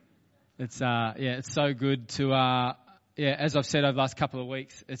It's so good to as I've said over the last couple of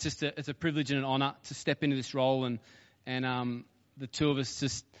weeks, it's a privilege and an honour to step into this role and the two of us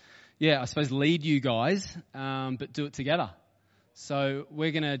just I suppose lead you guys, but do it together. So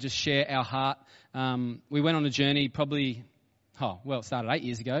we're going to just share our heart. We went on a journey probably it started 8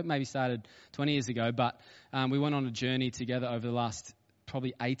 years ago, maybe started 20 years ago, but we went on a journey together over the last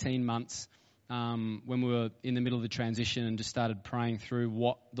probably 18 months. When we were in the middle of the transition and just started praying through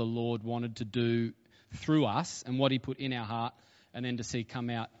what the Lord wanted to do through us and what he put in our heart, and then to see come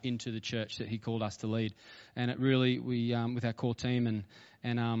out into the church that he called us to lead. And it really, we with our core team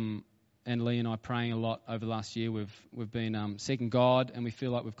and Leigh and I praying a lot over the last year, we've been seeking God, and we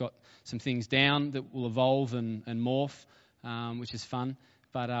feel like we've got some things down that will evolve and morph, which is fun.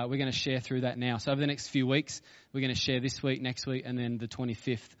 But we're going to share through that now. So over the next few weeks, we're going to share this week, next week, and then the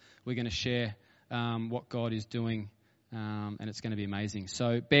 25th, we're going to share what God is doing, and it's going to be amazing.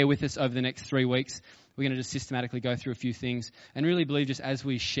 So bear with us over the next 3 weeks. We're going to just systematically go through a few things and really believe just as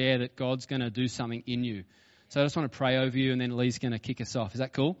we share that God's going to do something in you. So I just want to pray over you, and then Leigh's going to kick us off. Is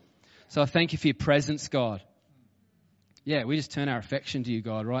that cool? So I thank you for your presence, God. Yeah, we just turn our affection to you,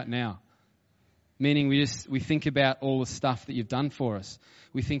 God, right now. Meaning we think about all the stuff that you've done for us.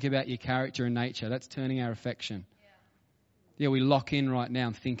 We think about your character and nature. That's turning our affection. Yeah, we lock in right now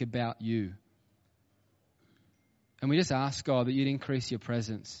and think about you. And we just ask, God, that you'd increase your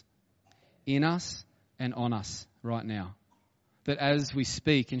presence in us and on us right now. That as we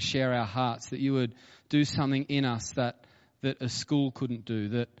speak and share our hearts, that you would do something in us that a school couldn't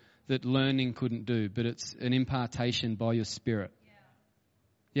do, that learning couldn't do, but it's an impartation by your Spirit.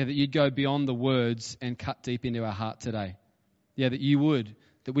 Yeah, that you'd go beyond the words and cut deep into our heart today. Yeah, that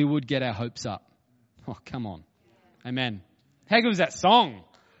we would get our hopes up. Oh, come on. Amen. How good was that song?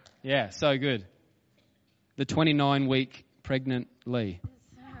 Yeah, so good. The 29-week pregnant Leigh.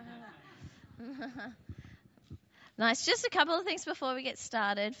 Nice. Just a couple of things before we get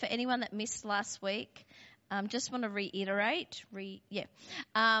started. For anyone that missed last week, just want to reiterate.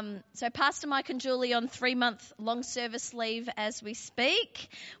 So Pastor Mike and Julie on 3-month long service leave as we speak,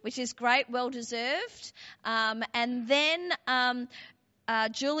 which is great, well deserved. And then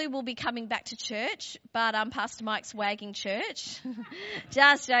Julie will be coming back to church, but Pastor Mike's wagging church.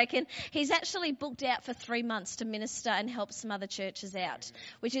 Just joking. He's actually booked out for 3 months to minister and help some other churches out,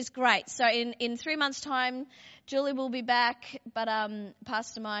 which is great. So in 3 months' time, Julie will be back, but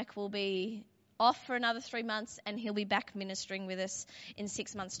Pastor Mike will be off for another 3 months, and he'll be back ministering with us in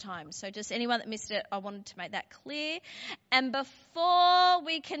 6 months' time. So just anyone that missed it, I wanted to make that clear. And before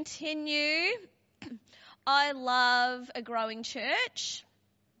we continue, I love a growing church.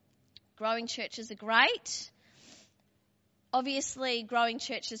 Growing churches are great. Obviously, growing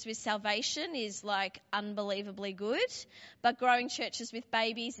churches with salvation is like unbelievably good, but growing churches with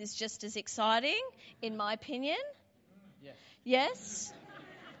babies is just as exciting, in my opinion. Yes?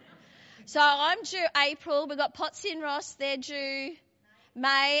 So I'm due April. We've got Potsy and Ross, they're due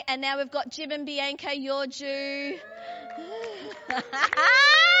May, and now we've got Jim and Bianca, you're due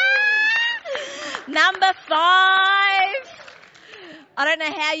number 5. I don't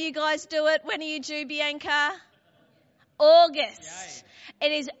know how you guys do it. When are you due, Bianca? August. Yay.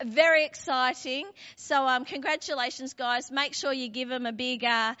 It is very exciting. So congratulations, guys. Make sure you give them a big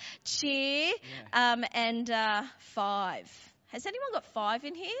cheer. Yeah. And 5. Has anyone got 5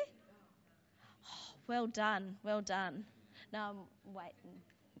 in here? Oh, well done. Well done. No, I'm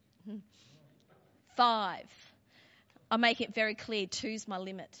waiting. 5. I'll make it very clear. 2's my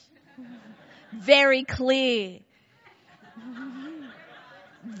limit. Very clear.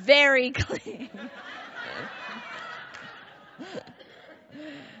 Very clear.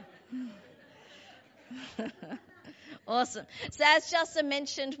 Awesome. So as Justin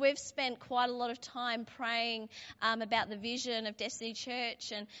mentioned, we've spent quite a lot of time praying about the vision of Destiny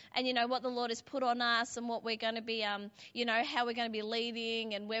Church and you know, what the Lord has put on us and what we're going to be, you know, how we're going to be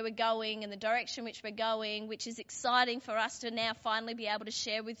leading and where we're going and the direction which we're going, which is exciting for us to now finally be able to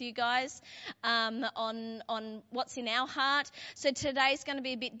share with you guys on what's in our heart. So today's going to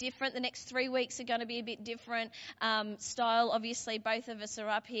be a bit different. The next 3 weeks are going to be a bit different style. Obviously, both of us are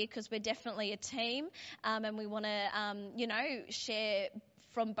up here because we're definitely a team and we want to you know, share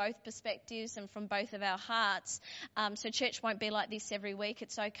from both perspectives and from both of our hearts. So church won't be like this every week.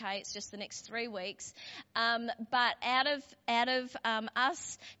 It's okay. It's just the next 3 weeks. But out of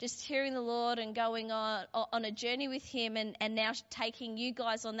us just hearing the Lord and going on a journey with him and now taking you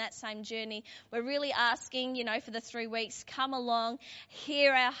guys on that same journey, we're really asking, you know, for the 3 weeks, come along,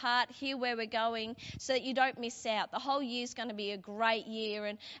 hear our heart, hear where we're going so that you don't miss out. The whole year is going to be a great year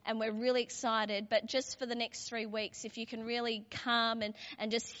and we're really excited. But just for the next 3 weeks, if you can really come and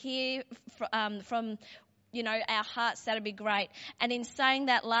and just hear from our hearts, that'd be great. And in saying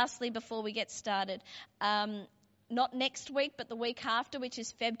that, lastly, before we get started, not next week, but the week after, which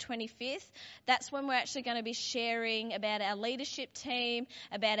is Feb 25th, that's when we're actually going to be sharing about our leadership team,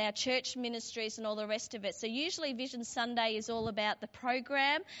 about our church ministries and all the rest of it. So usually Vision Sunday is all about the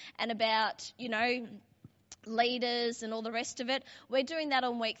program and about, leaders and all the rest of it. We're doing that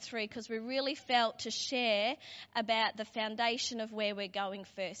on week 3 because we really felt to share about the foundation of where we're going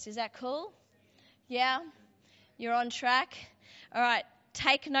first. Is that cool? Yeah? You're on track? All right.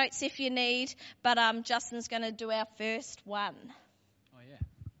 Take notes if you need, but Justin's going to do our first one. Oh,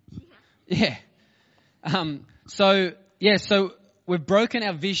 yeah. Yeah. So we've broken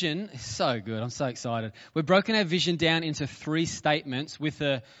our vision. It's so good. I'm so excited. We've broken our vision down into 3 statements with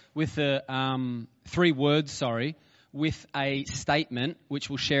 3 words, with a statement, which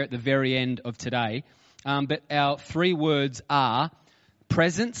we'll share at the very end of today. But our 3 words are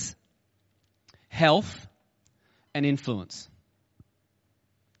presence, health, and influence.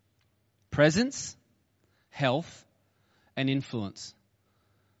 Presence, health, and influence.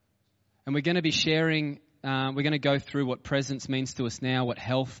 And we're going to be sharing, we're going to go through what presence means to us now, what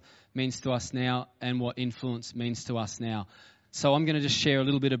health means to us now, and what influence means to us now. So I'm going to just share a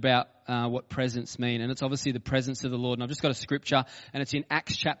little bit about what presence mean. And it's obviously the presence of the Lord. And I've just got a scripture, and it's in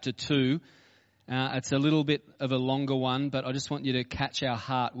Acts chapter 2. It's a little bit of a longer one, but I just want you to catch our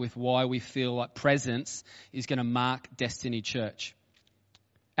heart with why we feel like presence is going to mark Destiny Church.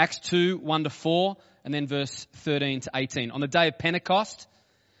 Acts 2, 1-4, and then verse 13 to 18. On the day of Pentecost,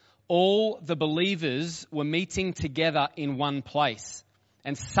 all the believers were meeting together in one place.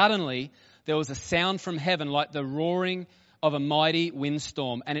 And suddenly there was a sound from heaven like the roaring of a mighty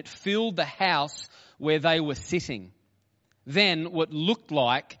windstorm, and it filled the house where they were sitting. Then what looked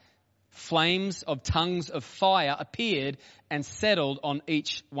like flames of tongues of fire appeared and settled on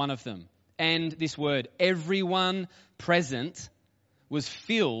each one of them. And this word, everyone present was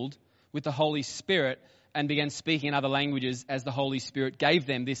filled with the Holy Spirit and began speaking in other languages as the Holy Spirit gave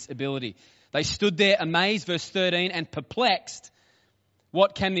them this ability. They stood there amazed, verse 13, and perplexed.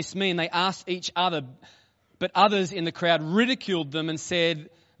 What can this mean? They asked each other, but others in the crowd ridiculed them and said,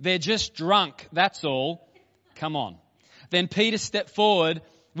 they're just drunk, that's all. Come on. Then Peter stepped forward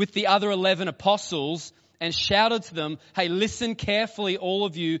with the other 11 apostles and shouted to them, hey, listen carefully, all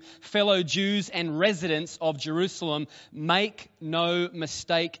of you fellow Jews and residents of Jerusalem. Make no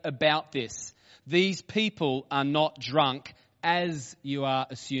mistake about this. These people are not drunk, as you are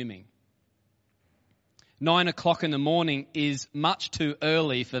assuming. 9 o'clock in the morning is much too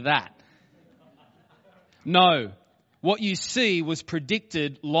early for that. No, what you see was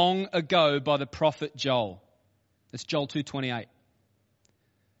predicted long ago by the prophet Joel. It's Joel 2:28.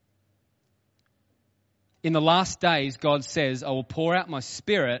 In the last days, God says, I will pour out my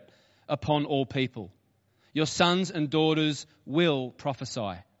Spirit upon all people. Your sons and daughters will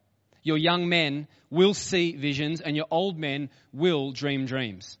prophesy. Your young men will see visions, and your old men will dream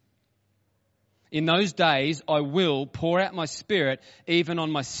dreams. In those days, I will pour out my Spirit even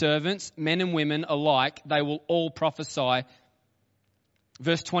on my servants, men and women alike. They will all prophesy.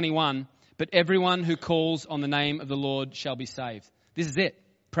 Verse 21, but everyone who calls on the name of the Lord shall be saved. This is it.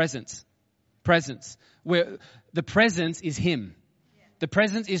 Presence. Presence. Where the presence is Him. The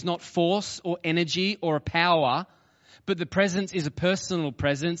presence is not force or energy or a power, but the presence is a personal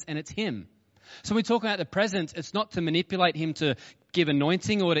presence, and it's Him. So when we talk about the presence, it's not to manipulate Him to give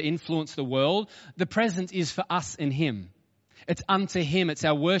anointing or to influence the world. The presence is for us in Him. It's unto Him. It's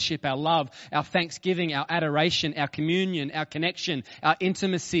our worship, our love, our thanksgiving, our adoration, our communion, our connection, our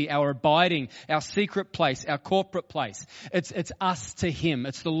intimacy, our abiding, our secret place, our corporate place. It's us to Him.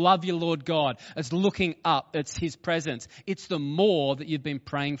 It's the love your Lord God. It's looking up. It's His presence. It's the more that you've been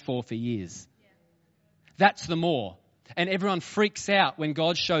praying for years. That's the more. And everyone freaks out when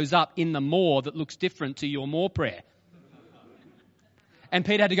God shows up in the more that looks different to your more prayer. And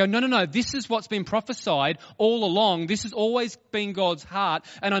Peter had to go, no, this is what's been prophesied all along. This has always been God's heart.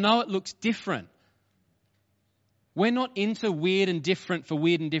 And I know it looks different. We're not into weird and different for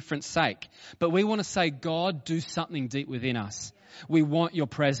weird and different's sake. But we want to say, God, do something deep within us. We want your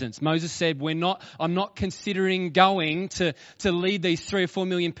presence. Moses said, I'm not considering going to lead these 3 or 4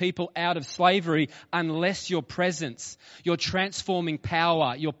 million people out of slavery unless your presence, your transforming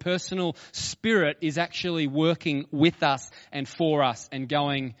power, your personal spirit is actually working with us and for us and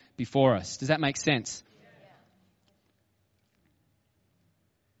going before us. Does that make sense?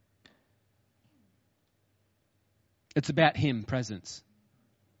 It's about Him, presence.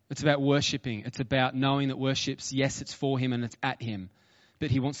 It's about worshipping. It's about knowing that worship's, yes, it's for Him and it's at Him, but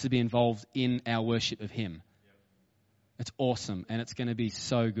He wants to be involved in our worship of Him. It's awesome, and it's going to be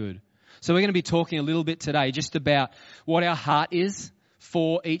so good. So we're going to be talking a little bit today just about what our heart is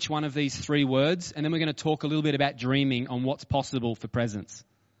for each one of these three words, and then we're going to talk a little bit about dreaming on what's possible for presence,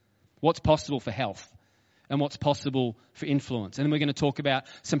 what's possible for health, and what's possible for influence. And then we're going to talk about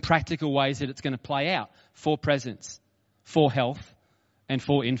some practical ways that it's going to play out for presence, for health, and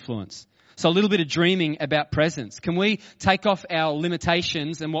for influence. So a little bit of dreaming about presence. Can we take off our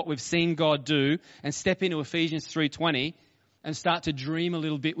limitations and what we've seen God do and step into Ephesians 3:20 and start to dream a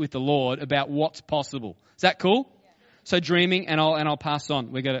little bit with the Lord about what's possible? Is that cool? Yeah. So dreaming, and I'll pass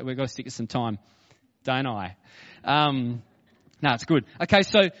on. We've got to stick to some time, don't I? No, it's good. Okay,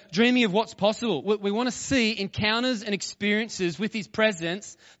 so dreaming of what's possible. We want to see encounters and experiences with His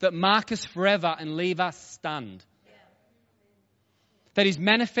presence that mark us forever and leave us stunned. Yeah. That His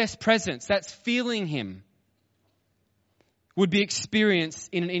manifest presence, that's feeling Him, would be experienced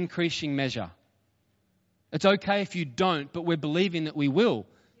in an increasing measure. It's okay if you don't, but we're believing that we will.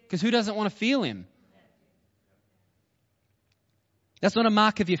 Because who doesn't want to feel Him? That's not a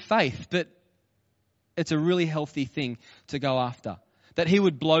mark of your faith, but it's a really healthy thing to go after. That He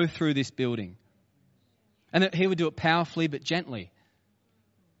would blow through this building. And that He would do it powerfully but gently.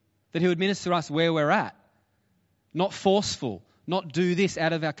 That He would minister us where we're at. Not forceful. Not do this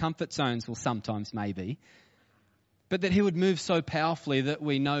out of our comfort zones. Well, sometimes maybe. But that He would move so powerfully that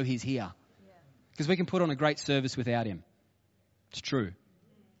we know He's here. Because we can put on a great service without Him. It's true.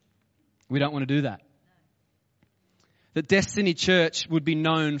 We don't want to do that. That Destiny Church would be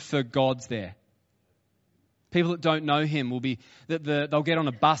known for God's there. People that don't know Him will be, they'll get on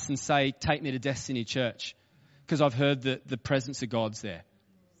a bus and say, take me to Destiny Church. Because I've heard that the presence of God's there.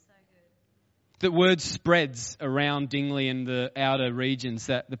 So good. That word spreads around Dingley and the outer regions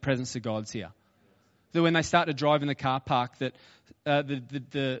that the presence of God's here. That when they start to drive in the car park, that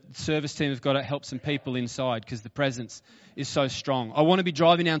the service team have got to help some people inside because the presence is so strong. I want to be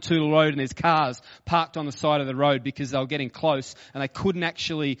driving down Tootle Road and there's cars parked on the side of the road because they were getting close and they couldn't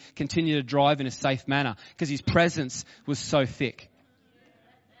actually continue to drive in a safe manner because His presence was so thick.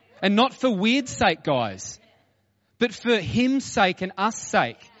 And not for weird sake, guys, but for Him's sake and us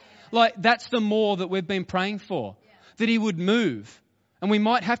sake. Like, that's the more that we've been praying for. That He would move. And we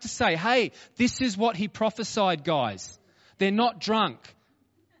might have to say, hey, this is what He prophesied, guys. They're not drunk,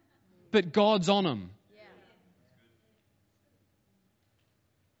 but God's on them. Yeah.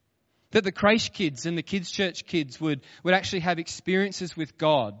 That the creche kids and the kids' church kids would actually have experiences with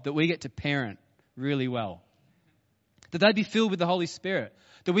God that we get to parent really well. That they'd be filled with the Holy Spirit.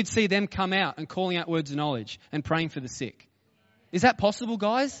 That we'd see them come out and calling out words of knowledge and praying for the sick. Is that possible,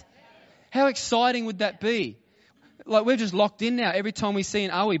 guys? How exciting would that be? Like, we're just locked in now. Every time we see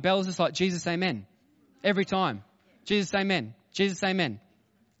an Awi, Bella's just like, Jesus, amen. Every time. Jesus, amen. Jesus, amen.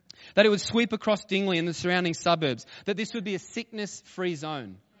 That it would sweep across Dingley and the surrounding suburbs. That this would be a sickness-free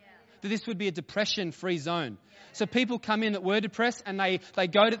zone. That this would be a depression-free zone. So people come in that were depressed and they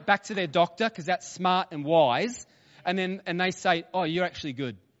go back to their doctor because that's smart and wise. And they say, oh, you're actually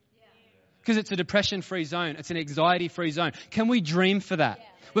good. Because it's a depression-free zone. It's an anxiety-free zone. Can we dream for that?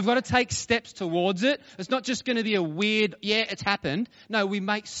 We've got to take steps towards it. It's not just going to be a weird, yeah, it's happened. No, we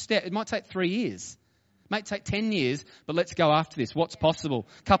make steps. It might take 3 years. It might take 10 years, but let's go after this. What's possible?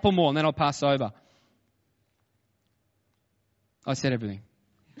 Couple more and then I'll pass over. I said everything.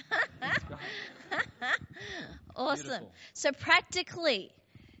 Awesome. Beautiful. So practically,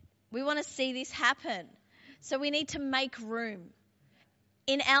 we want to see this happen. So we need to make room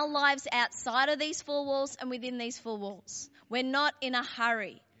in our lives outside of these four walls and within these four walls. We're not in a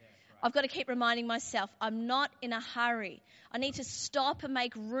hurry. I've got to keep reminding myself, I'm not in a hurry. I need to stop and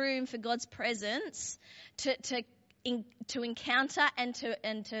make room for God's presence to encounter and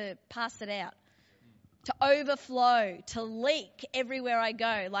to pass it out, to overflow, to leak everywhere I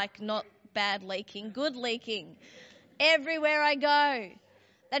go. Like, not bad leaking, good leaking. Everywhere I go.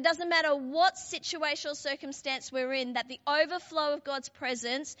 That doesn't matter what situational circumstance we're in, that the overflow of God's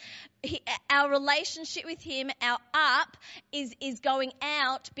presence, our relationship with Him, our up, is going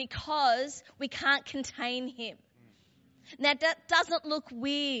out because we can't contain Him. Now, that doesn't look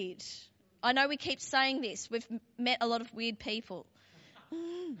weird. I know we keep saying this. We've met a lot of weird people.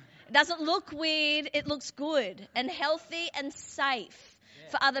 It doesn't look weird. It looks good and healthy and safe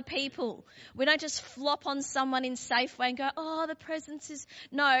for other people. We don't just flop on someone in Safeway and go, oh, the presence is...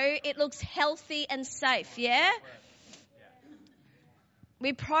 No, it looks healthy and safe, yeah?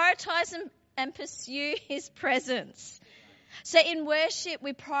 We prioritize and pursue His presence. So in worship,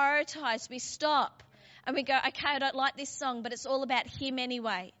 we prioritize, we stop, and we go, okay, I don't like this song, but it's all about Him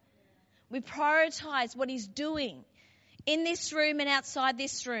anyway. We prioritize what He's doing in this room and outside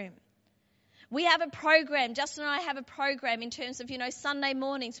this room. We have a program. Justin and I have a program in terms of, Sunday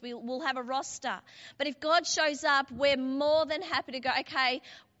mornings we'll have a roster. But if God shows up, we're more than happy to go, okay,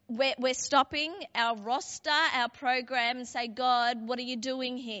 we're stopping our roster, our program, and say, God, what are you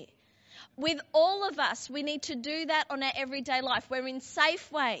doing here? With all of us, we need to do that on our everyday life. We're in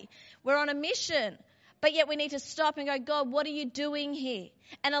Safeway. We're on a mission. But yet we need to stop and go, God, what are you doing here?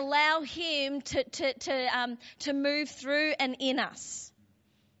 And allow him to move through and in us.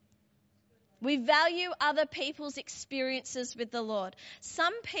 We value other people's experiences with the Lord.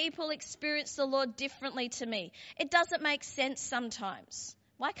 Some people experience the Lord differently to me. It doesn't make sense sometimes.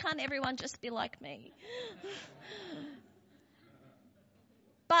 Why can't everyone just be like me?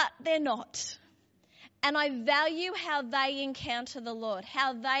 But they're not. And I value how they encounter the Lord,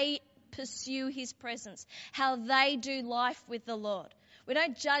 how they pursue his presence, how they do life with the Lord. We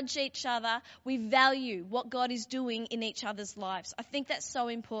don't judge each other. We value what God is doing in each other's lives. I think that's so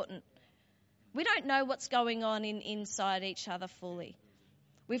important. We don't know what's going on inside each other fully.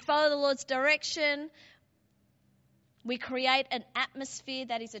 We follow the Lord's direction. We create an atmosphere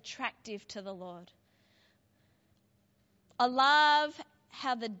that is attractive to the Lord. I love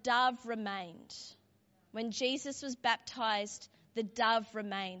how the dove remained. When Jesus was baptized, the dove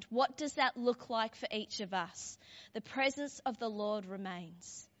remained. What does that look like for each of us? The presence of the Lord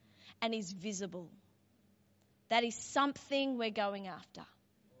remains and is visible. That is something we're going after.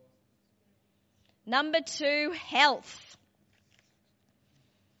 Number 2, health.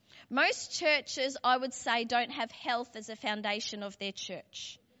 Most churches, I would say, don't have health as a foundation of their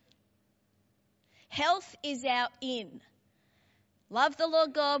church. Health is our in. Love the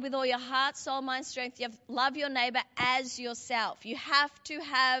Lord God with all your heart, soul, mind, strength. Love your neighbour as yourself. You have to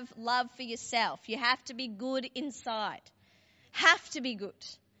have love for yourself. You have to be good inside. Have to be good.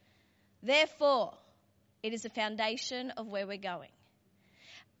 Therefore, it is a foundation of where we're going.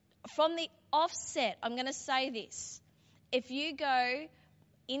 From the offset, I'm going to say this. If you go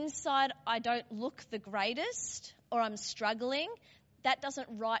inside, I don't look the greatest, or I'm struggling, that doesn't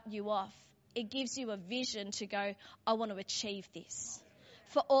write you off. It gives you a vision to go, I want to achieve this.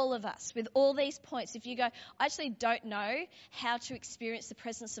 For all of us, with all these points, if you go, I actually don't know how to experience the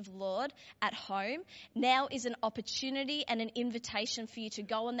presence of the Lord at home, now is an opportunity and an invitation for you to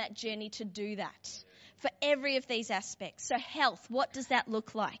go on that journey to do that. For every of these aspects. So health, what does that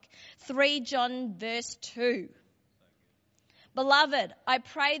look like? 3 John verse 2. Beloved, I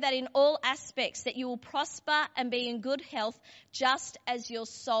pray that in all aspects that you will prosper and be in good health just as your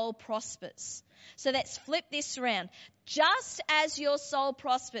soul prospers. So let's flip this around. Just as your soul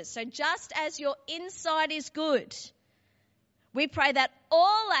prospers. So just as your inside is good, we pray that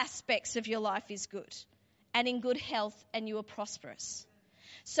all aspects of your life is good and in good health and you are prosperous.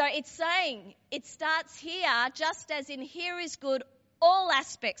 So it's saying, it starts here, just as in here is good, all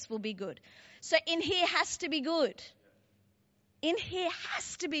aspects will be good. So in here has to be good. In here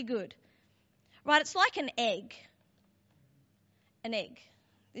has to be good. Right, it's like an egg. An egg.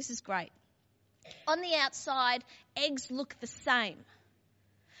 This is great. On the outside, eggs look the same.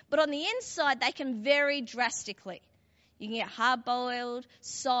 But on the inside, they can vary drastically. You can get hard-boiled,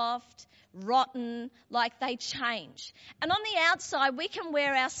 soft, rotten, like they change. And on the outside, we can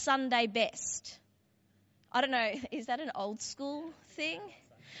wear our Sunday best. I don't know, is that an old school thing?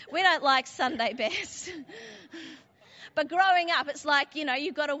 We don't like Sunday best. But growing up, it's like,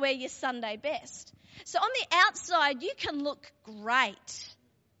 you've got to wear your Sunday best. So on the outside, you can look great.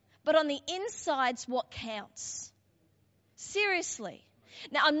 But on the inside's what counts. Seriously.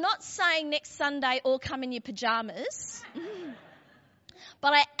 Now, I'm not saying next Sunday all come in your pajamas.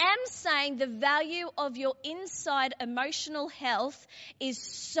 But I am saying the value of your inside emotional health is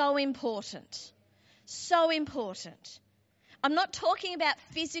so important. So important. I'm not talking about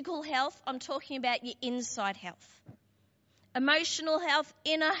physical health. I'm talking about your inside health. Emotional health,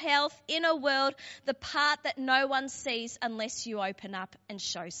 inner world, the part that no one sees unless you open up and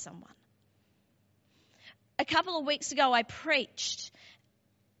show someone. A couple of weeks ago, I preached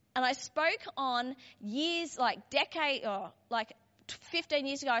and I spoke on 15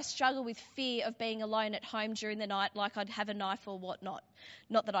 years ago, I struggled with fear of being alone at home during the night, like I'd have a knife or whatnot.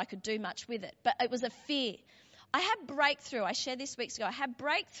 Not that I could do much with it, but it was a fear. I had breakthrough. I shared this weeks ago. I had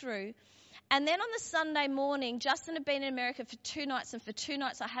breakthrough. And then on the Sunday morning, Justin had been in America for 2 nights, and for 2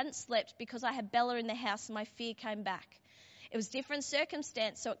 nights I hadn't slept because I had Bella in the house and my fear came back. It was different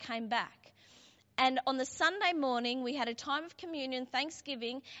circumstance, so it came back. And on the Sunday morning, we had a time of communion,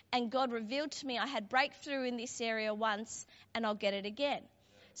 Thanksgiving, and God revealed to me I had breakthrough in this area once, and I'll get it again.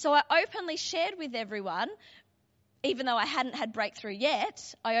 So I openly shared with everyone, even though I hadn't had breakthrough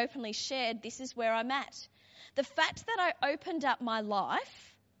yet, I openly shared, this is where I'm at. The fact that I opened up my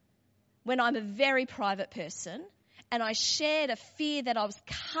life when I'm a very private person and I shared a fear that I was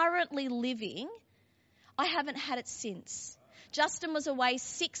currently living, I haven't had it since. Justin was away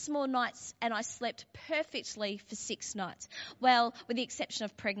 6 more nights and I slept perfectly for 6 nights. Well, with the exception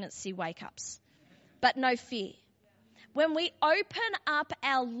of pregnancy wake-ups, but no fear. When we open up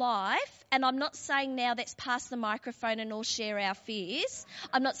our life, and I'm not saying now let's pass the microphone and all share our fears.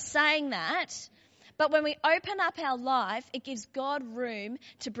 I'm not saying that. But when we open up our life, it gives God room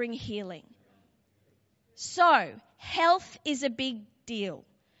to bring healing. So, health is a big deal.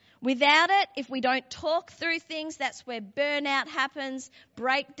 Without it, if we don't talk through things, that's where burnout happens,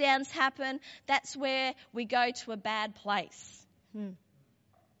 breakdowns happen. That's where we go to a bad place.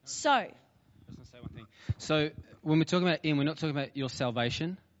 So, I was going to say one thing. So when we're talking about we're not talking about your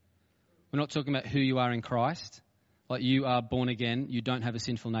salvation. We're not talking about who you are in Christ. Like you are born again. You don't have a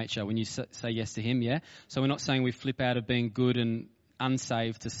sinful nature when you say yes to him, yeah? So we're not saying we flip out of being good and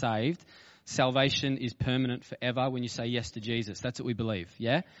unsaved to saved. Salvation is permanent forever when you say yes to Jesus. That's what we believe,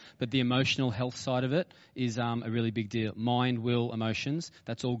 yeah? But the emotional health side of it is a really big deal. Mind, will, emotions,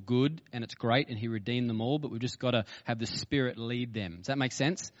 that's all good and it's great and he redeemed them all, but we've just got to have the Spirit lead them. Does that make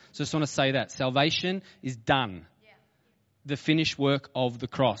sense? So I just want to say that. Salvation is done. Yeah. The finished work of the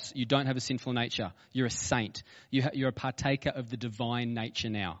cross. You don't have a sinful nature. You're a saint. You're a partaker of the divine nature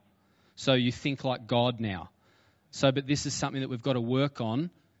now. So you think like God now. So, but this is something that we've got to work on,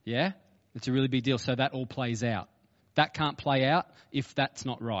 yeah? It's a really big deal. So that all plays out. That can't play out if that's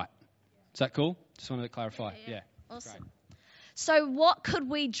not right. Is that cool? Just wanted to clarify. Yeah. Awesome. Great. So what could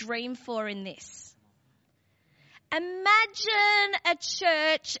we dream for in this? Imagine a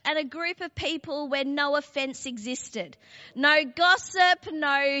church and a group of people where no offence existed. No gossip,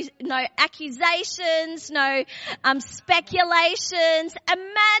 no accusations, no speculations.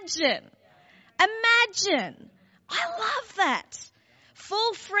 Imagine. I love that.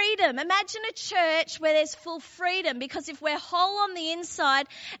 Full freedom. Imagine a church where there's full freedom, because if we're whole on the inside,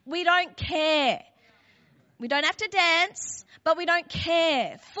 we don't care. We don't have to dance, but we don't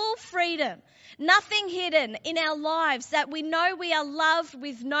care. Full freedom. Nothing hidden in our lives, that we know we are loved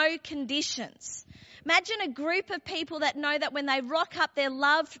with no conditions. Imagine a group of people that know that when they rock up, they're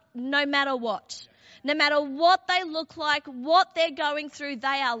loved no matter what. No matter what they look like, what they're going through, they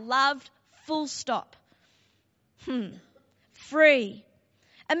are loved, full stop. Free.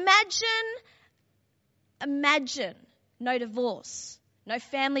 Imagine no divorce, no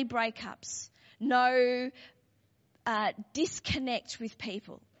family breakups, no disconnect with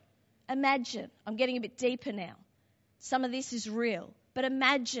people. Imagine, I'm getting a bit deeper now. Some of this is real. But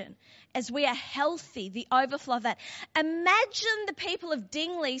imagine, as we are healthy, the overflow of that. Imagine the people of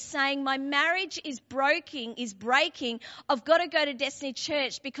Dingley saying, my marriage is breaking. I've got to go to Destiny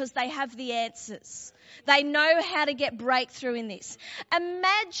Church because they have the answers. They know how to get breakthrough in this.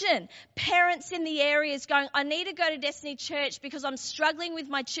 Imagine parents in the areas going, I need to go to Destiny Church because I'm struggling with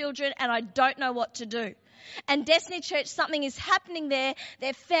my children and I don't know what to do. And Destiny Church, something is happening there.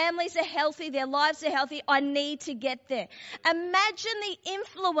 Their families are healthy. Their lives are healthy. I need to get there. Imagine the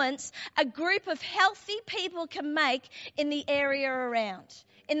influence a group of healthy people can make in the area around,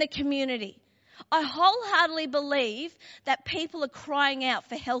 in the community. I wholeheartedly believe that people are crying out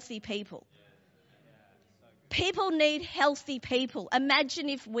for healthy people. People need healthy people. Imagine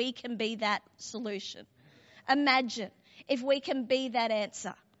if we can be that solution. Imagine if we can be that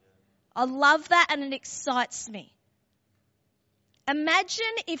answer. I love that and it excites me. Imagine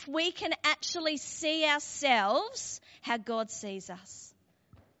if we can actually see ourselves how God sees us.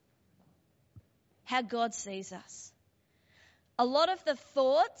 How God sees us. A lot of the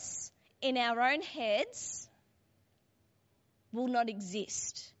thoughts in our own heads will not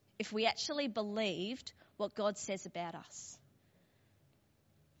exist if we actually believed what God says about us.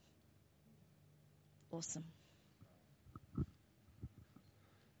 Awesome.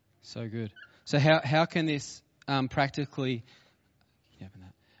 So good. So how can this practically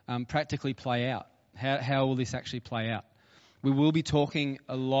play out? How will this actually play out? We will be talking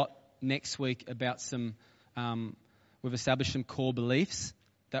a lot next week about we've established some core beliefs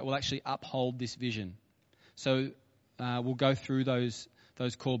that will actually uphold this vision. So we'll go through those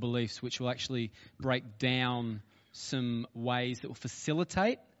core beliefs, which will actually break down some ways that will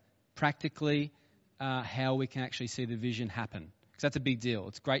facilitate practically how we can actually see the vision happen. Because that's a big deal.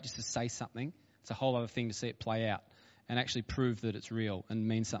 It's great just to say something. It's a whole other thing to see it play out and actually prove that it's real and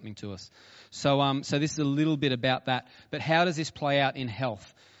means something to us. So this is a little bit about that. But how does this play out in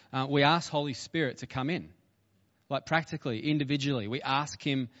health? We ask Holy Spirit to come in. Like practically, individually, we ask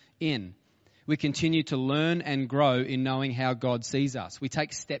him in. We continue to learn and grow in knowing how God sees us. We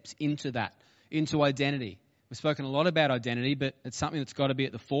take steps into that, into identity, We've spoken a lot about identity, but it's something that's got to be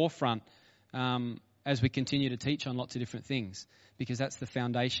at the forefront as we continue to teach on lots of different things, because that's the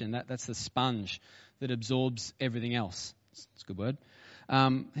foundation, that's the sponge that absorbs everything else. It's a good word.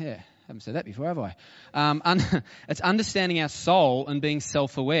 Haven't said that before, have I? It's understanding our soul and being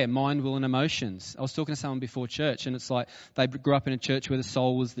self-aware, mind, will, and emotions. I was talking to someone before church, and it's like they grew up in a church where the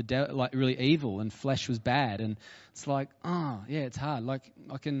soul was like really evil and flesh was bad, and it's like, it's hard. Like,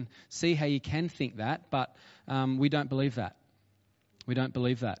 I can see how you can think that, but we don't believe that. We don't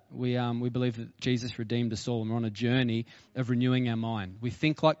believe that. We believe that Jesus redeemed us all, and we're on a journey of renewing our mind. We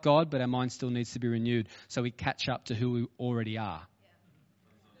think like God, but our mind still needs to be renewed so we catch up to who we already are.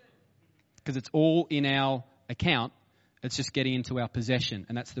 Because it's all in our account. It's just getting into our possession,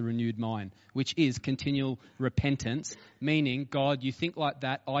 and that's the renewed mind, which is continual repentance, meaning, God, you think like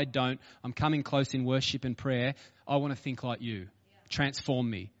that, I don't. I'm coming close in worship and prayer. I want to think like you. Transform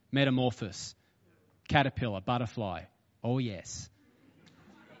me. Metamorphose. Caterpillar, butterfly. Oh, yes.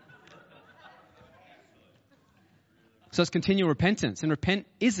 So it's continual repentance. And repent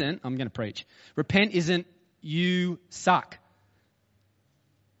isn't you suck.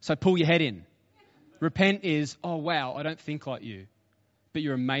 So pull your head in. Repent is, oh wow, I don't think like you, but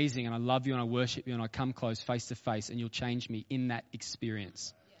you're amazing and I love you and I worship you and I come close face to face and you'll change me in that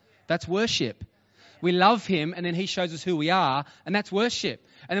experience. That's worship. We love him and then he shows us who we are, and that's worship.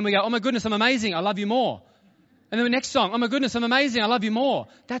 And then we go, oh my goodness, I'm amazing, I love you more. And then the next song, oh my goodness, I'm amazing, I love you more.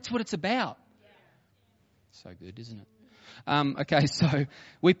 That's what it's about. So good, isn't it? Okay, so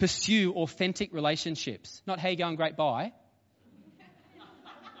we pursue authentic relationships. Not, hey, going great, bye.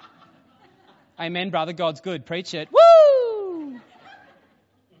 Amen, brother. God's good. Preach it. Woo!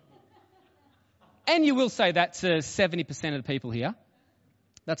 And you will say that to 70% of the people here.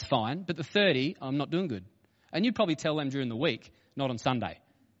 That's fine. But the 30, I'm not doing good. And you'd probably tell them during the week, not on Sunday.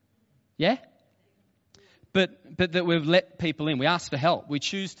 Yeah? But that we've let people in. We ask for help. We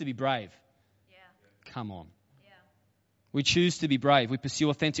choose to be brave. Yeah. Come on. Yeah. We choose to be brave. We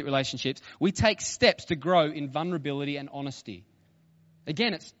pursue authentic relationships. We take steps to grow in vulnerability and honesty.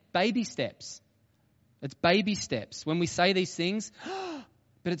 Again, it's baby steps. It's baby steps. When we say these things,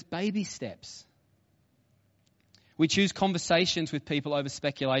 but it's baby steps. We choose conversations with people over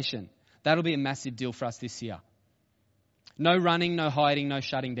speculation. That'll be a massive deal for us this year. No running, no hiding, no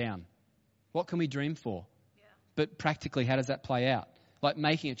shutting down. What can we dream for? Yeah. But practically, how does that play out? Like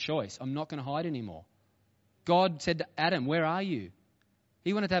making a choice. I'm not going to hide anymore. God said to Adam, where are you?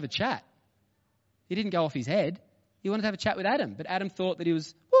 He wanted to have a chat. He didn't go off his head. He wanted to have a chat with Adam. But Adam thought that he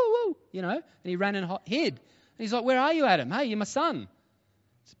was, and he ran and hid. And he's like, where are you, Adam? Hey, you're my son.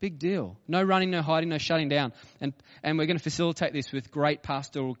 It's a big deal. No running, no hiding, no shutting down. And we're going to facilitate this with great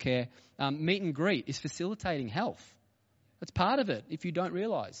pastoral care. Meet and greet is facilitating health. That's part of it, if you don't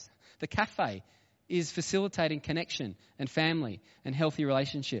realise. The cafe is facilitating connection and family and healthy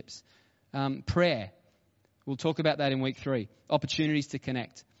relationships. Prayer. We'll talk about that in week 3. Opportunities to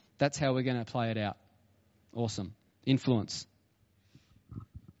connect. That's how we're going to play it out. Awesome. Influence.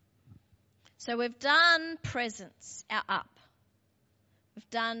 So we've done presence, our up. We've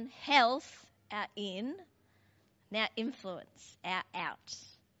done health, our in. Now influence, our out.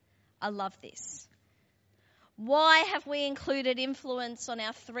 I love this. Why have we included influence on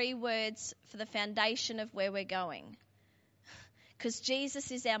our 3 words for the foundation of where we're going? Because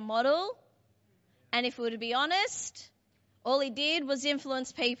Jesus is our model. And if we were to be honest, all he did was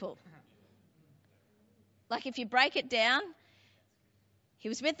influence people. Like if you break it down, he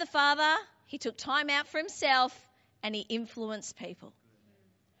was with the Father, he took time out for himself, and he influenced people.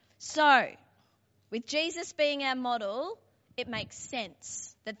 So, with Jesus being our model, it makes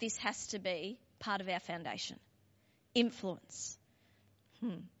sense that this has to be part of our foundation. Influence.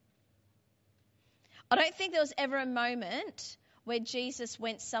 I don't think there was ever a moment where Jesus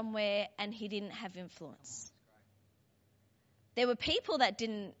went somewhere and he didn't have influence. There were people that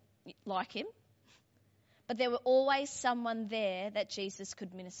didn't like him, but there were always someone there that Jesus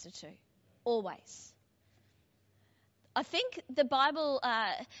could minister to. Always. I think the Bible,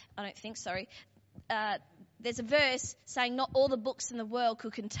 there's a verse saying not all the books in the world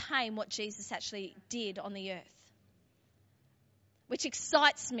could contain what Jesus actually did on the earth. Which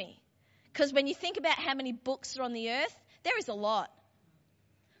excites me. Because when you think about how many books are on the earth, there is a lot.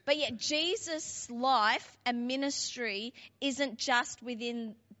 But yet Jesus' life and ministry isn't just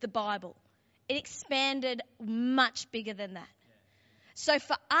within the Bible. It expanded much bigger than that. So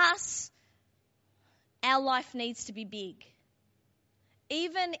for us, our life needs to be big.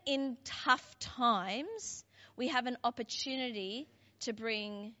 Even in tough times, we have an opportunity to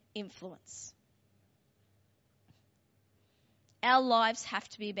bring influence. Our lives have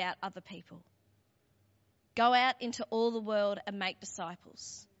to be about other people. Go out into all the world and make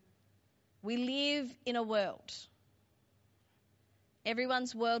disciples. We live in a world.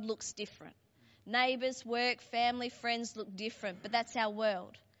 Everyone's world looks different. Neighbours, work, family, friends look different, but that's our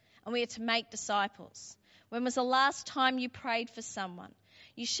world. And we are to make disciples. When was the last time you prayed for someone?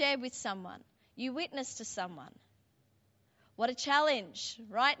 You shared with someone? You witnessed to someone? What a challenge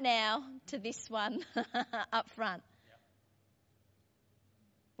right now to this one up front.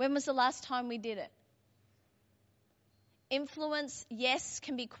 When was the last time we did it? Influence, yes,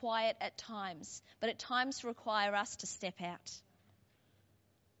 can be quiet at times, but at times require us to step out.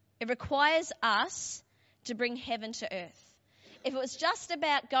 It requires us to bring heaven to earth. If it was just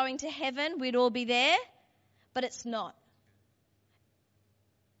about going to heaven, we'd all be there, but it's not.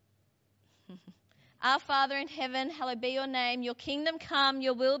 Our Father in heaven, hallowed be your name. Your kingdom come,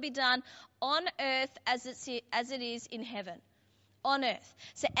 your will be done on earth as it is in heaven. On earth.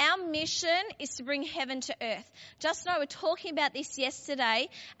 So our mission is to bring heaven to earth. Just know we're talking about this yesterday,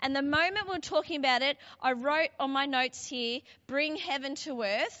 and the moment we were talking about it, I wrote on my notes here, bring heaven to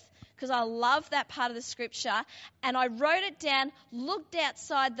earth, because I love that part of the scripture, and I wrote it down, looked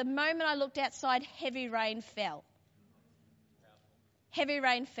outside. The moment I looked outside, heavy rain fell. Heavy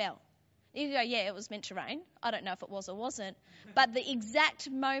rain fell. You can go, yeah, it was meant to rain. I don't know if it was or wasn't, but the exact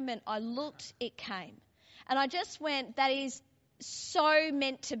moment I looked, it came. And I just went, that is so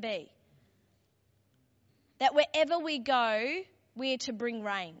meant to be. That wherever we go, we are to bring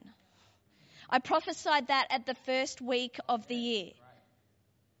rain. I prophesied that at the first week of the year.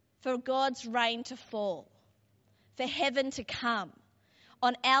 For God's rain to fall. For heaven to come.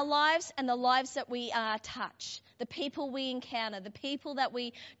 On our lives and the lives that we touch. The people we encounter. The people that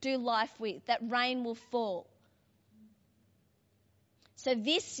we do life with. That rain will fall. So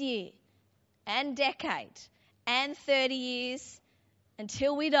this year and decade and 30 years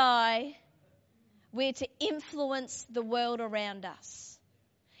until we die, we're to influence the world around us.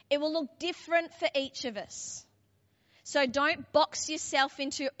 It will look different for each of us. So don't box yourself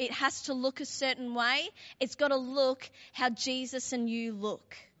into it has to look a certain way. It's got to look how Jesus and you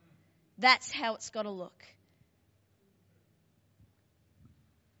look. That's how it's got to look.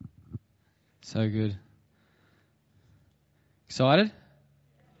 So good. Excited?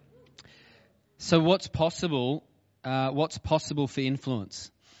 So what's possible? What's possible for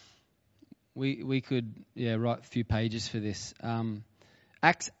influence? We could write a few pages for this.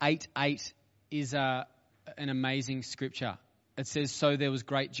 Acts 8:8 is an amazing scripture. It says, "So there was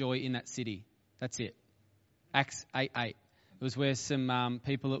great joy in that city." That's it. Acts 8:8. It was where some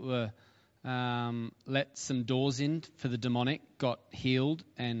people that were let some doors in for the demonic got healed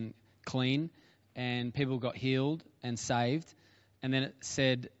and clean, and people got healed and saved. And then it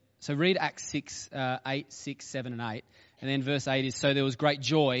said. So read Acts 8, 6, 7 and 8. And then verse 8 is, so there was great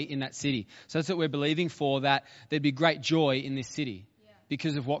joy in that city. So that's what we're believing for, that there'd be great joy in this city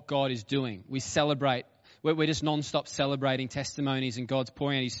because of what God is doing. We celebrate. We're just non-stop celebrating testimonies, and God's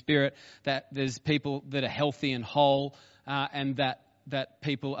pouring out His Spirit, that there's people that are healthy and whole, and that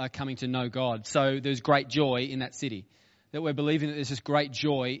people are coming to know God. So there's great joy in that city. That we're believing that there's just great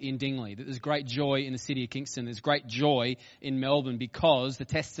joy in Dingley, that there's great joy in the city of Kingston, there's great joy in Melbourne because the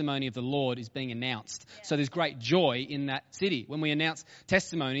testimony of the Lord is being announced. Yeah. So there's great joy in that city. When we announce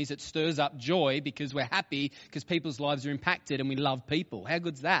testimonies, it stirs up joy because we're happy because people's lives are impacted and we love people. How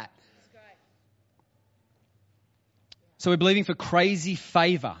good's that? That's great. So we're believing for crazy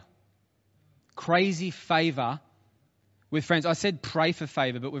favour. Crazy favour with friends. I said pray for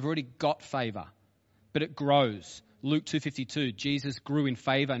favour, but we've already got favour. But it grows. Luke 2:52, Jesus grew in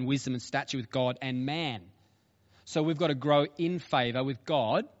favour and wisdom and stature with God and man. So we've got to grow in favour with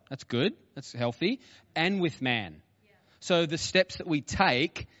God. That's good. That's healthy. And with man. Yeah. So the steps that we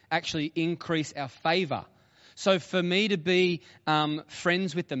take actually increase our favour. So for me to be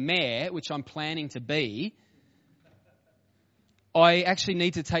friends with the mayor, which I'm planning to be, I actually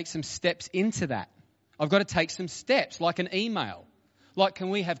need to take some steps into that. I've got to take some steps, like an email. Like, can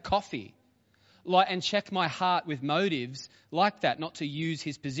we have coffee? And check my heart with motives like that, not to use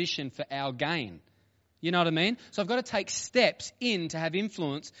his position for our gain. You know what I mean? So I've got to take steps in to have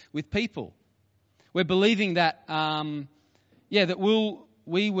influence with people. We're believing that, that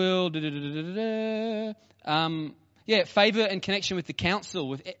we will, favour and connection with the council,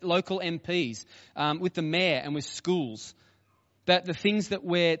 with local MPs, with the mayor and with schools. That the things that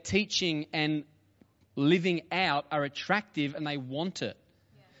we're teaching and living out are attractive and they want it.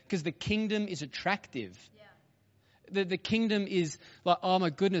 Because the kingdom is attractive. Yeah. The kingdom is like, oh my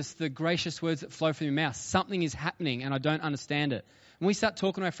goodness, the gracious words that flow from your mouth. Something is happening and I don't understand it. When we start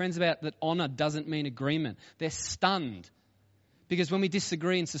talking to our friends about that honour doesn't mean agreement, they're stunned. Because when we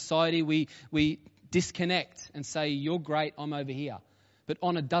disagree in society, we disconnect and say, you're great, I'm over here. But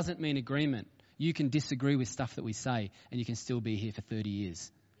honour doesn't mean agreement. You can disagree with stuff that we say and you can still be here for 30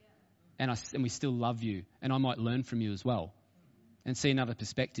 years. And we still love you. And I might learn from you as well and see another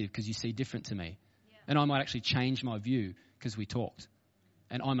perspective because you see different to me. And I might actually change my view because we talked.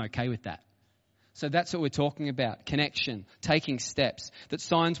 And I'm okay with that. So that's what we're talking about. Connection, taking steps. That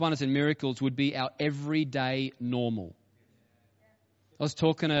signs, wonders and miracles would be our everyday normal. I was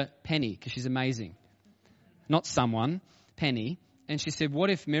talking to Penny because she's amazing. Not someone, Penny. And she said, what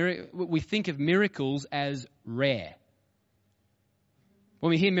if we think of miracles as rare? When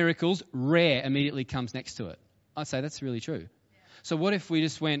we hear miracles, rare immediately comes next to it. I'd say that's really true. So what if we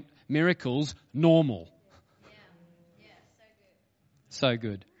just went miracles, normal? So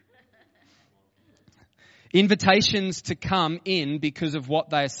good. Invitations to come in because of what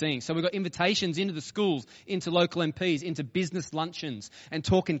they are seeing. So we've got invitations into the schools, into local MPs, into business luncheons and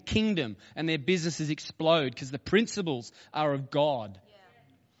talking kingdom, and their businesses explode because the principles are of God.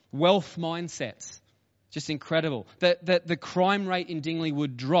 Wealth mindsets. Just incredible. That the crime rate in Dingley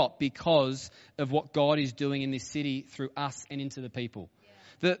would drop because of what God is doing in this city through us and into the people.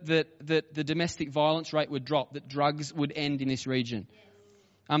 That the domestic violence rate would drop, that drugs would end in this region.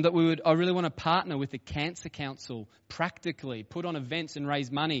 I really want to partner with the Cancer Council practically, put on events and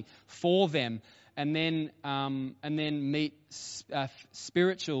raise money for them, and then meet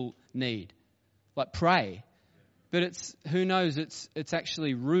spiritual need, like pray. But who knows? It's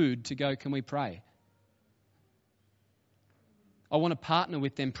actually rude to go, can we pray? I want to partner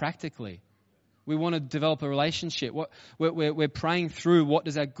with them practically. We want to develop a relationship. We're praying through what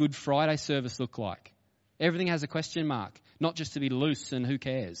does our Good Friday service look like. Everything has a question mark, not just to be loose and who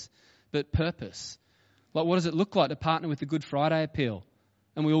cares, but purpose. Like what does it look like to partner with the Good Friday appeal?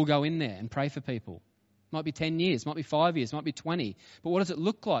 And we all go in there and pray for people. Might be 10 years, might be 5 years, might be 20. But what does it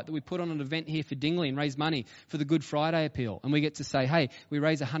look like that we put on an event here for Dingley and raise money for the Good Friday appeal? And we get to say, hey, we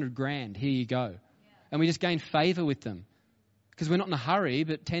raise $100,000, here you go. And we just gain favour with them. Because we're not in a hurry,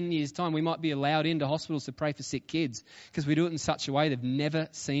 but 10 years' time we might be allowed into hospitals to pray for sick kids because we do it in such a way they've never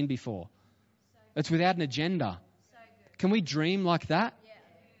seen before. It's without an agenda. Can we dream like that?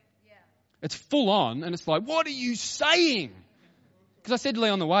 It's full on and it's like, what are you saying? Because I said to Leigh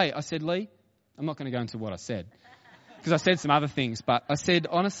on the way, Leigh, I'm not going to go into what I said because I said some other things, but I said,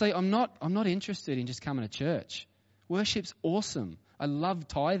 honestly, I'm not interested in just coming to church. Worship's awesome. I love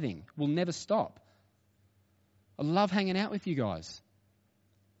tithing. We'll never stop. I love hanging out with you guys.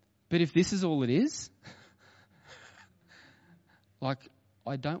 But if this is all it is, like,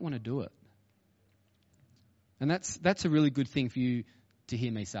 I don't want to do it. And that's a really good thing for you to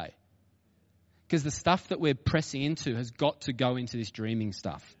hear me say. Because the stuff that we're pressing into has got to go into this dreaming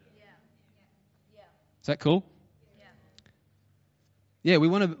stuff. Is that cool? Yeah, we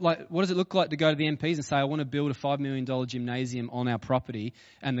want to, what does it look like to go to the MPs and say, I want to build a $5 million gymnasium on our property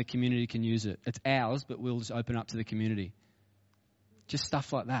and the community can use it. It's ours, but we'll just open up to the community. Just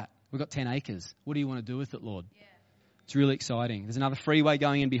stuff like that. We've got 10 acres. What do you want to do with it, Lord? It's really exciting. There's another freeway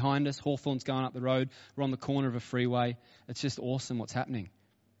going in behind us. Hawthorne's going up the road. We're on the corner of a freeway. It's just awesome what's happening.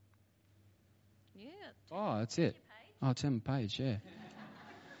 Oh, that's it. Oh, turn my page, yeah.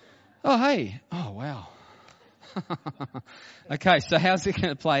 Oh, hey. Oh, wow. Okay, so how's it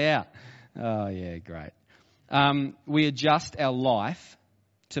going to play out? Oh, yeah, great. We adjust our life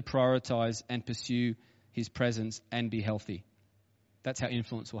to prioritise and pursue His presence and be healthy. That's how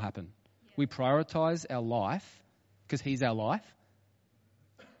influence will happen. We prioritise our life because He's our life.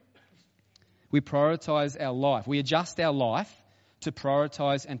 We prioritise our life. We adjust our life to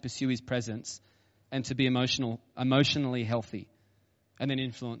prioritise and pursue His presence and to be emotionally healthy. And then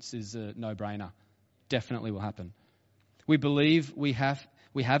influence is a no-brainer. Definitely will happen. We believe we have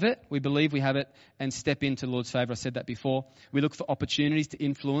it. We believe we have it and step into the Lord's favour. I said that before. We look for opportunities to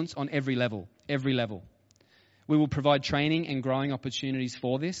influence on every level. Every level. We will provide training and growing opportunities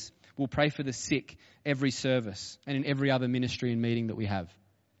for this. We'll pray for the sick every service and in every other ministry and meeting that we have.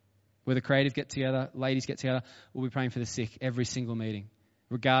 Where the creative get together, ladies get together, we'll be praying for the sick every single meeting.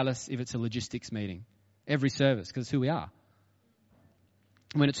 Regardless if it's a logistics meeting. Every service, because it's who we are.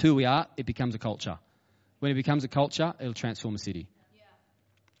 When it's who we are, it becomes a culture. When it becomes a culture, it'll transform a city.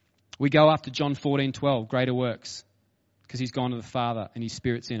 We go after John 14:12, greater works, because He's gone to the Father and His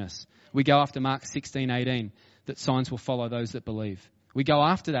Spirit's in us. We go after Mark 16:18, that signs will follow those that believe. We go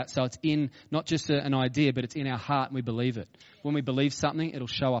after that so it's in not just an idea, but it's in our heart and we believe it. When we believe something, it'll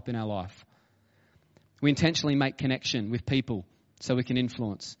show up in our life. We intentionally make connection with people so we can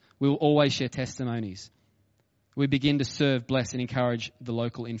influence. We will always share testimonies. We begin to serve, bless and encourage the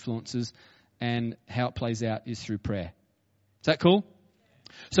local influences, and how it plays out is through prayer. Is that cool?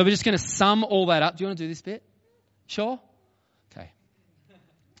 So we're just going to sum all that up. Do you want to do this bit? Sure?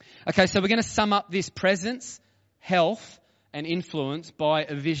 Okay, so we're going to sum up this presence, health, and influence by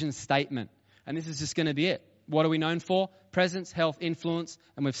a vision statement. And this is just going to be it. What are we known for? Presence, health, influence,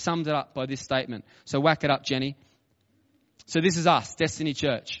 and we've summed it up by this statement. So whack it up, Jenny. So this is us, Destiny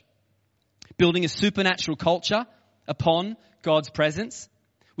Church. Building a supernatural culture upon God's presence,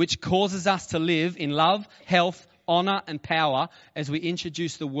 which causes us to live in love, health, honour, and power as we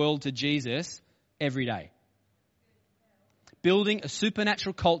introduce the world to Jesus every day. Building a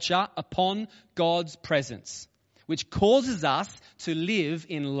supernatural culture upon God's presence, which causes us to live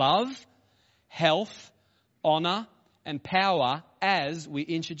in love, health, honour, and power as we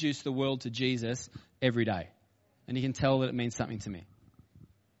introduce the world to Jesus every day. And you can tell that it means something to me,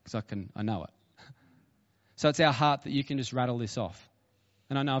 because I know it. So it's our heart that you can just rattle this off.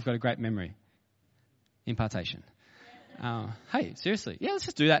 And I know I've got a great memory. Impartation. Hey, seriously. Yeah, let's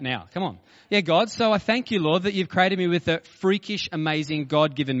just do that now. Come on. Yeah, God, so I thank you, Lord, that you've created me with a freakish, amazing,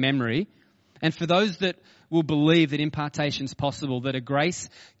 God-given memory. And for those that will believe that impartation is possible, that a grace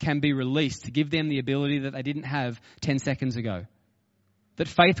can be released to give them the ability that they didn't have 10 seconds ago. That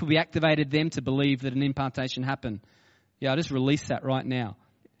faith will be activated them to believe that an impartation happened. Yeah, I just release that right now.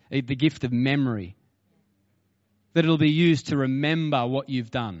 The gift of memory. That it'll be used to remember what you've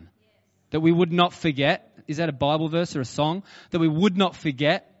done. That we would not forget. Is that a Bible verse or a song? That we would not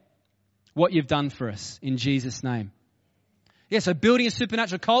forget what you've done for us in Jesus' name. Yeah, so building a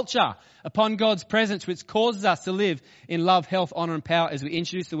supernatural culture upon God's presence, which causes us to live in love, health, honour and power as we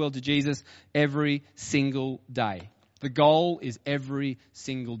introduce the world to Jesus every single day. The goal is every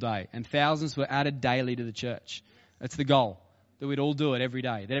single day. And thousands were added daily to the church. That's the goal. That we'd all do it every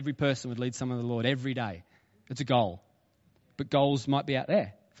day. That every person would lead someone to the Lord every day. It's a goal. But goals might be out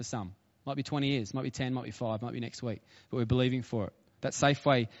there for some. Might be 20 years, might be 10, might be 5, might be next week. But we're believing for it. That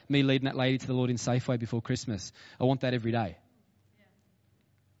Safeway, me leading that lady to the Lord in Safeway before Christmas. I want that every day. Yeah.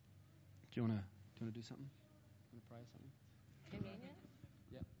 Do you want to do something? Do you want to pray or something? Communion?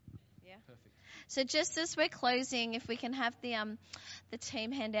 Yep. Yeah. Perfect. So just as we're closing, if we can have the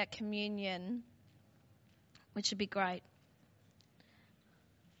team hand out communion, which would be great.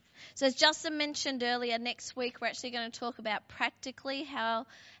 So as Justin mentioned earlier, next week we're actually going to talk about practically how,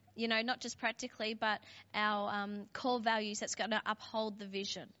 not just practically, but our core values that's going to uphold the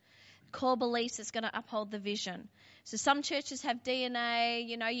vision. Core beliefs that's going to uphold the vision. So some churches have DNA,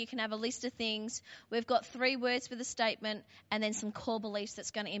 you can have a list of things. We've got 3 words with a statement and then some core beliefs that's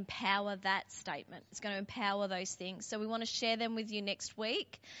going to empower that statement. It's going to empower those things. So we want to share them with you next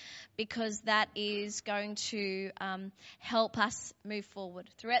week because that is going to help us move forward.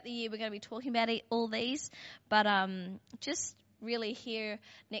 Throughout the year we're going to be talking about all these, but just really hear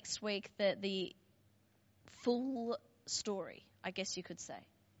next week the full story, I guess you could say.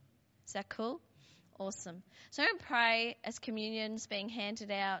 Is that cool? Awesome. So I'm going to pray as communion's being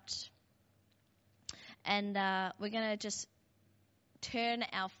handed out. And we're going to just turn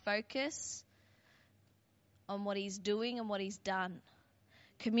our focus on what he's doing and what he's done.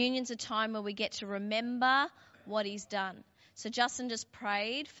 Communion's a time where we get to remember what he's done. So Justin just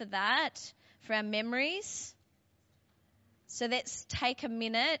prayed for that, for our memories. So let's take a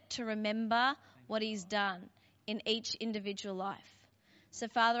minute to remember what he's done in each individual life. So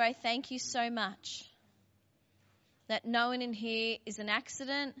Father, I thank you so much that no one in here is an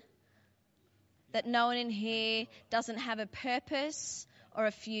accident, that no one in here doesn't have a purpose or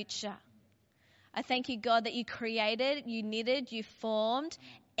a future. I thank you, God, that you created, you knitted, you formed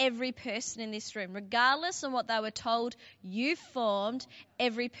every person in this room. Regardless of what they were told, you formed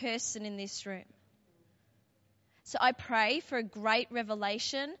every person in this room. So I pray for a great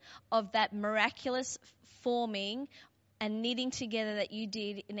revelation of that miraculous forming and knitting together that you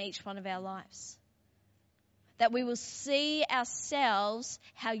did in each one of our lives. That we will see ourselves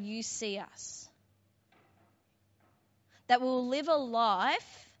how you see us. That we will live a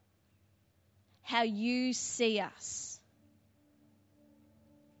life how you see us.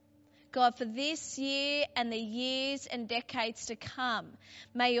 God, for this year and the years and decades to come,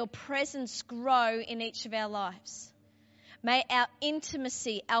 may your presence grow in each of our lives. May our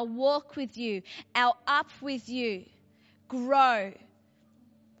intimacy, our walk with you, our up with you grow.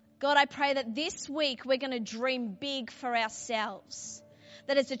 God, I pray that this week we're going to dream big for ourselves.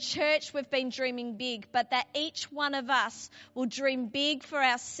 That as a church we've been dreaming big, but that each one of us will dream big for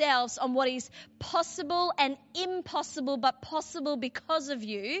ourselves on what is possible and impossible, but possible because of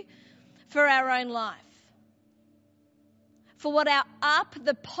you for our own life. For what our up,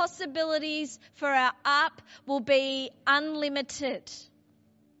 the possibilities for our up will be unlimited.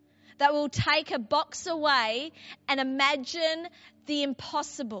 that will take a box away and imagine the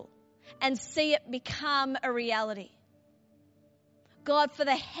impossible and see it become a reality. God, for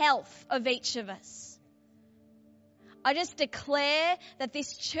the health of each of us, I just declare that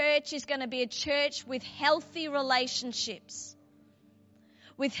this church is going to be a church with healthy relationships,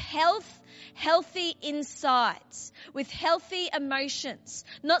 with healthy insights, with healthy emotions,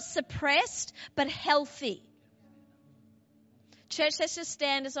 not suppressed, but healthy. Church, let's just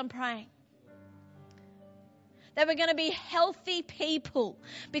stand as I'm praying. That we're going to be healthy people,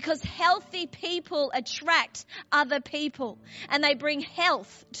 because healthy people attract other people and they bring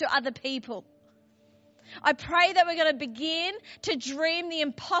health to other people. I pray that we're going to begin to dream the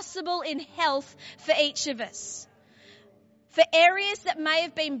impossible in health for each of us. For areas that may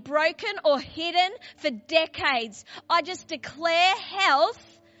have been broken or hidden for decades, I just declare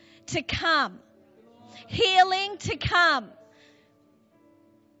health to come, healing to come,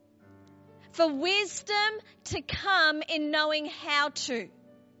 for wisdom to come in knowing how to,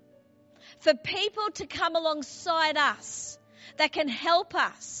 for people to come alongside us that can help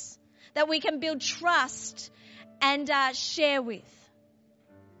us, that we can build trust and share with,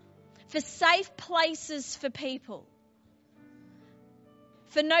 for safe places for people,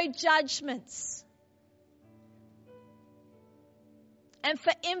 for no judgments, and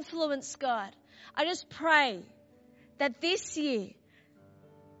for influence, God. I just pray that this year,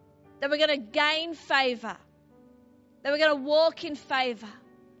 that we're going to gain favour, that we're going to walk in favour,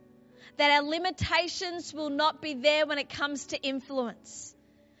 that our limitations will not be there when it comes to influence,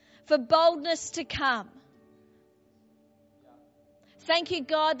 for boldness to come. Thank you,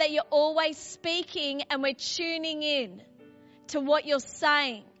 God, that you're always speaking and we're tuning in to what you're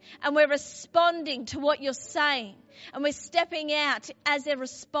saying and we're responding to what you're saying and we're stepping out as a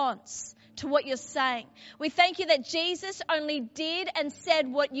response to what you're saying. We thank you that Jesus only did and said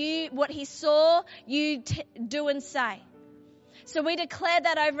what he saw you do and say. So we declare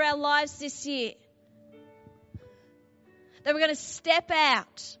that over our lives this year, that we're going to step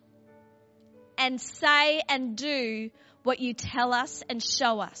out and say and do what you tell us and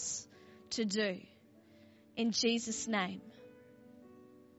show us to do. In Jesus' name.